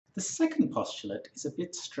The second postulate is a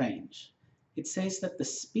bit strange. It says that the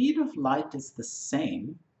speed of light is the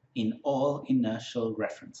same in all inertial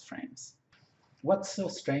reference frames. What's so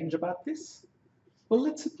strange about this? Well,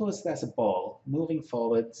 let's suppose there's a ball moving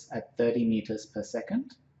forwards at 30 meters per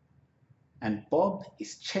second, and Bob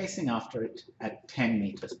is chasing after it at 10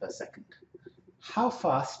 meters per second. How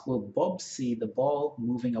fast will Bob see the ball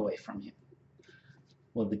moving away from him?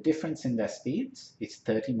 Well, the difference in their speeds is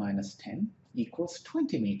 30 minus 10 equals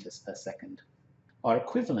 20 meters per second. Or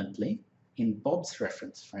equivalently, in Bob's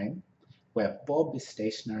reference frame, where Bob is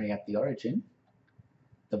stationary at the origin,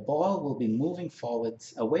 the ball will be moving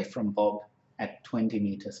forwards away from Bob at 20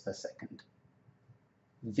 meters per second.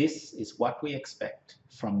 This is what we expect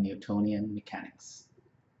from Newtonian mechanics.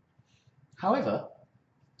 However,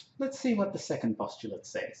 let's see what the second postulate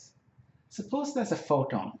says. Suppose there's a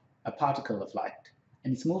photon, a particle of light,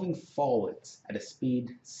 and it's moving forwards at a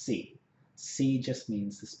speed c. C just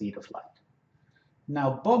means the speed of light.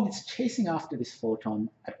 Now Bob is chasing after this photon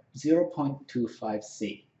at 0.25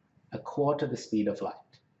 c, a quarter the speed of light.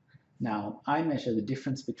 Now I measure the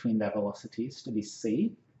difference between their velocities to be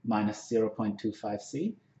c minus 0.25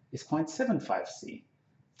 c is 0.75 c,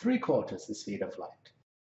 3/4 the speed of light.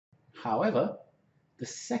 However, the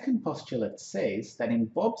second postulate says that in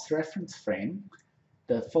Bob's reference frame,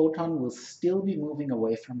 the photon will still be moving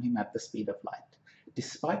away from him at the speed of light.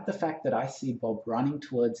 Despite the fact that I see Bob running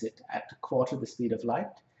towards it at a quarter the speed of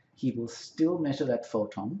light, he will still measure that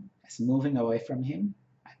photon as moving away from him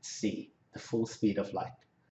at c, the full speed of light.